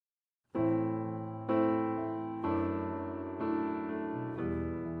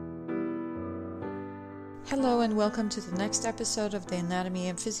Hello and welcome to the next episode of the Anatomy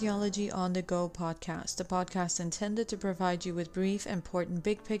and Physiology on the Go podcast, the podcast intended to provide you with brief, important,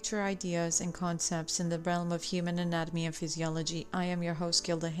 big picture ideas and concepts in the realm of human anatomy and physiology. I am your host,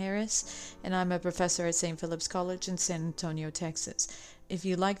 Gilda Harris, and I'm a professor at St. Philip's College in San Antonio, Texas. If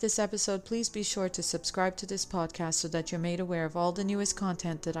you like this episode, please be sure to subscribe to this podcast so that you're made aware of all the newest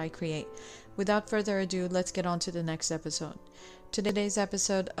content that I create. Without further ado, let's get on to the next episode. Today's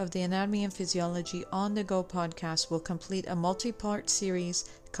episode of the Anatomy and Physiology on the Go podcast will complete a multi-part series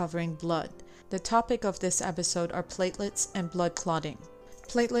covering blood. The topic of this episode are platelets and blood clotting.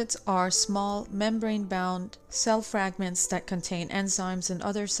 Platelets are small, membrane-bound cell fragments that contain enzymes and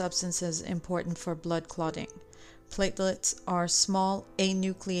other substances important for blood clotting. Platelets are small,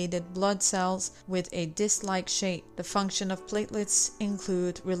 anucleated blood cells with a disc-like shape. The function of platelets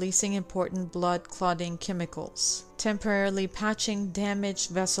include releasing important blood clotting chemicals, temporarily patching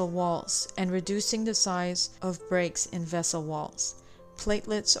damaged vessel walls, and reducing the size of breaks in vessel walls.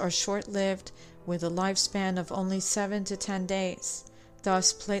 Platelets are short-lived with a lifespan of only 7 to 10 days.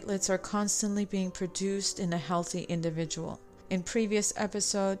 Thus, platelets are constantly being produced in a healthy individual. In previous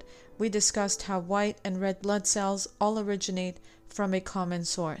episode, we discussed how white and red blood cells all originate from a common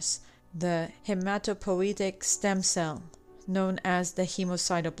source, the hematopoietic stem cell, known as the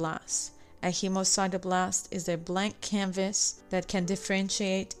hemocytoblast. A hemocytoblast is a blank canvas that can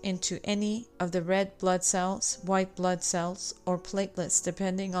differentiate into any of the red blood cells, white blood cells, or platelets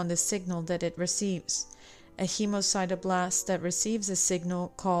depending on the signal that it receives. A hemocytoblast that receives a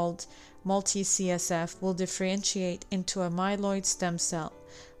signal called multi-CSF will differentiate into a myeloid stem cell.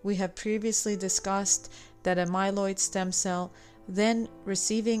 We have previously discussed that a myeloid stem cell then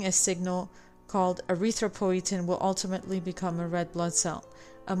receiving a signal called erythropoietin will ultimately become a red blood cell.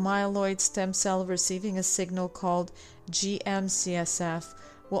 A myeloid stem cell receiving a signal called GM-CSF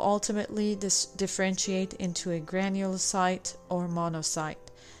will ultimately differentiate into a granulocyte or monocyte.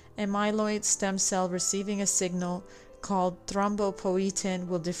 A myeloid stem cell receiving a signal called thrombopoietin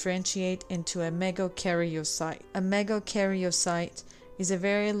will differentiate into a megakaryocyte. A megakaryocyte is a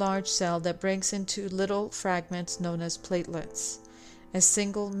very large cell that breaks into little fragments known as platelets. A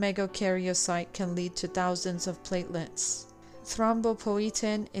single megakaryocyte can lead to thousands of platelets.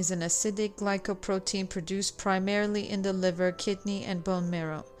 Thrombopoietin is an acidic glycoprotein produced primarily in the liver, kidney, and bone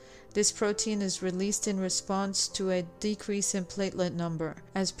marrow. This protein is released in response to a decrease in platelet number.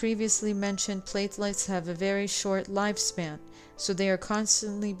 As previously mentioned, platelets have a very short lifespan, so they are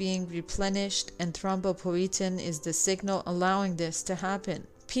constantly being replenished, and thrombopoietin is the signal allowing this to happen.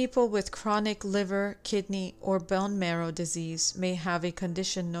 People with chronic liver, kidney, or bone marrow disease may have a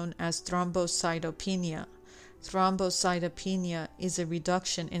condition known as thrombocytopenia. Thrombocytopenia is a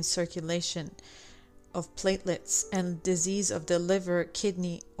reduction in circulation of platelets, and disease of the liver,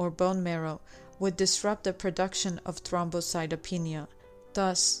 kidney, or bone marrow would disrupt the production of thrombocytopenia,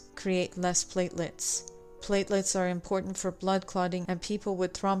 thus create less platelets. Platelets are important for blood clotting, and people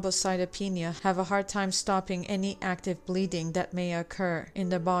with thrombocytopenia have a hard time stopping any active bleeding that may occur in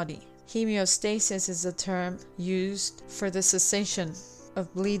the body. Hemostasis is a term used for the cessation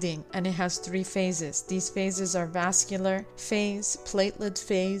of bleeding, and it has 3 phases. These phases are vascular phase, platelet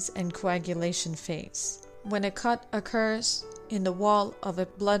phase, and coagulation phase. When a cut occurs in the wall of a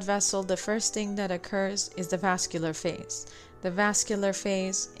blood vessel, the first thing that occurs is the vascular phase. The vascular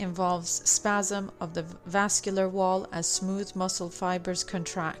phase involves spasm of the vascular wall as smooth muscle fibers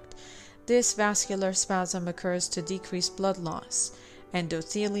contract. This vascular spasm occurs to decrease blood loss.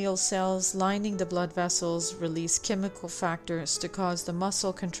 Endothelial cells lining the blood vessels release chemical factors to cause the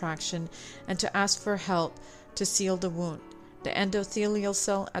muscle contraction and to ask for help to seal the wound. The endothelial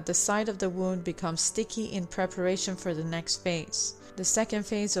cell at the site of the wound becomes sticky in preparation for the next phase. The second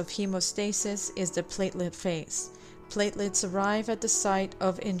phase of hemostasis is the platelet phase. Platelets arrive at the site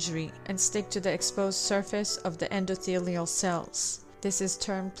of injury and stick to the exposed surface of the endothelial cells. This is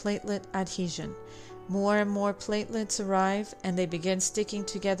termed platelet adhesion. More and more platelets arrive, and they begin sticking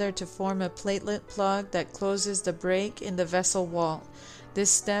together to form a platelet plug that closes the break in the vessel wall. This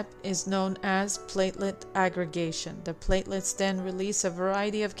step is known as platelet aggregation. The platelets then release a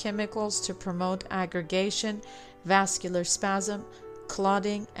variety of chemicals to promote aggregation, vascular spasm,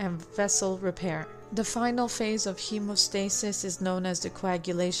 clotting, and vessel repair. The final phase of hemostasis is known as the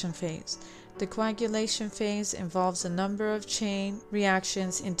coagulation phase. The coagulation phase involves a number of chain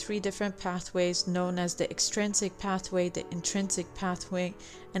reactions in 3 different pathways known as the extrinsic pathway, the intrinsic pathway,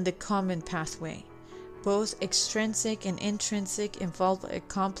 and the common pathway. Both extrinsic and intrinsic involve a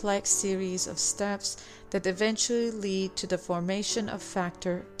complex series of steps that eventually lead to the formation of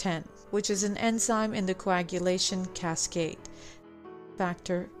factor X, which is an enzyme in the coagulation cascade.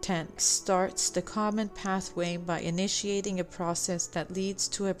 factor 10 starts the common pathway by initiating a process that leads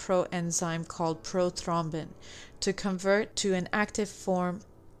to a proenzyme called prothrombin to convert to an active form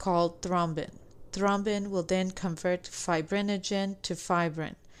called thrombin. Thrombin will then convert fibrinogen to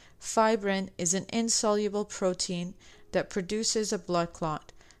fibrin. Fibrin is an insoluble protein that produces a blood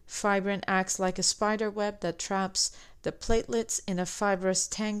clot. Fibrin acts like a spider web that traps the platelets in a fibrous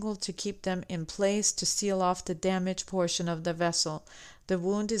tangle to keep them in place to seal off the damaged portion of the vessel. The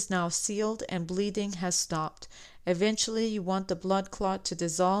wound is now sealed and bleeding has stopped. Eventually, you want the blood clot to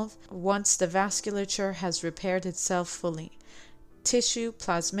dissolve once the vasculature has repaired itself fully. Tissue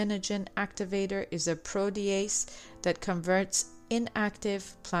plasminogen activator is a protease that converts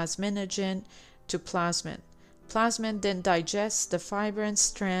inactive plasminogen to plasmin. Plasmin then digests the fibrin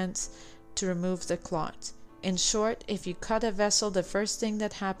strands to remove the clot. In short, if you cut a vessel, the first thing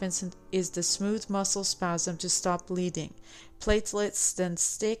that happens is the smooth muscle spasm to stop bleeding. Platelets then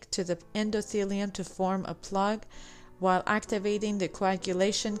stick to the endothelium to form a plug, while activating the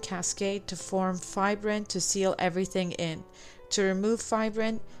coagulation cascade to form fibrin to seal everything in. To remove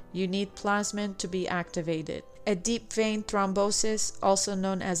fibrin, you need plasmin to be activated. A deep vein thrombosis, also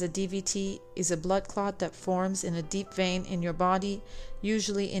known as a DVT, is a blood clot that forms in a deep vein in your body,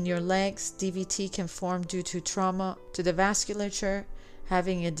 usually in your legs. DVT can form due to trauma to the vasculature,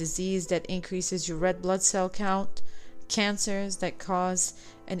 having a disease that increases your red blood cell count, cancers that cause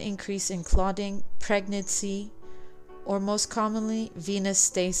an increase in clotting, pregnancy, or most commonly venous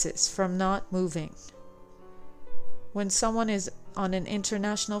stasis from not moving. When someone is on an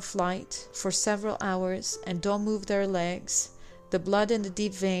international flight for several hours and don't move their legs, the blood in the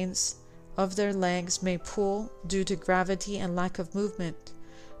deep veins of their legs may pool due to gravity and lack of movement.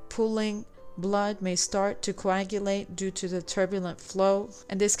 Pooling blood may start to coagulate due to the turbulent flow,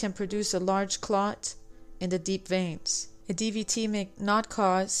 and this can produce a large clot in the deep veins. A DVT may not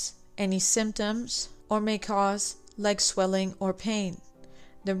cause any symptoms or may cause leg swelling or pain.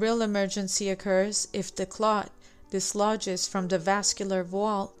 The real emergency occurs if the clot dislodges from the vascular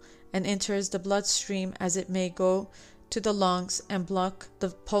wall and enters the bloodstream, as it may go to the lungs and block the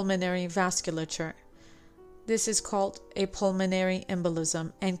pulmonary vasculature. This is called a pulmonary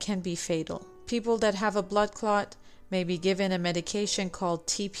embolism and can be fatal. People that have a blood clot may be given a medication called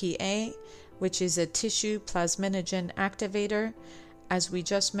TPA, which is a tissue plasminogen activator. As we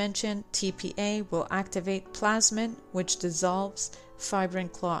just mentioned, TPA will activate plasmin, which dissolves fibrin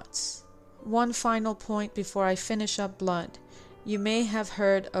clots. One final point before I finish up blood. You may have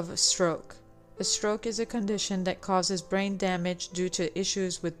heard of a stroke. A stroke is a condition that causes brain damage due to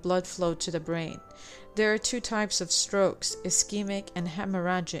issues with blood flow to the brain. There are two types of strokes, ischemic and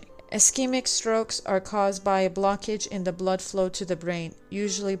hemorrhagic. Ischemic strokes are caused by a blockage in the blood flow to the brain,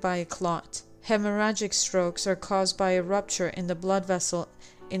 usually by a clot. Hemorrhagic strokes are caused by a rupture in the blood vessel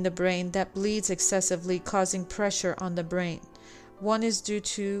in the brain that bleeds excessively, causing pressure on the brain. One is due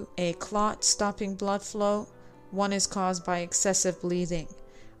to a clot stopping blood flow. One is caused by excessive bleeding.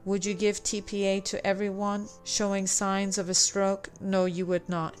 Would you give TPA to everyone showing signs of a stroke? No, you would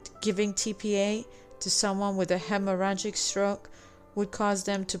not. Giving TPA to someone with a hemorrhagic stroke would cause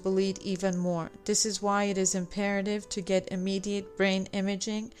them to bleed even more. This is why it is imperative to get immediate brain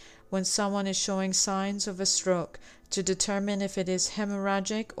imaging when someone is showing signs of a stroke to determine if it is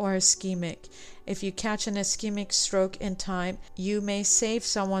hemorrhagic or ischemic. If you catch an ischemic stroke in time, you may save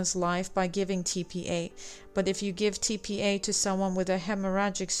someone's life by giving TPA. But if you give TPA to someone with a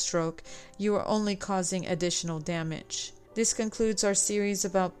hemorrhagic stroke, you are only causing additional damage. This concludes our series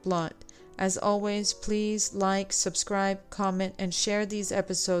about blood. As always, please like, subscribe, comment, and share these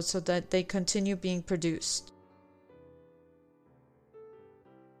episodes so that they continue being produced.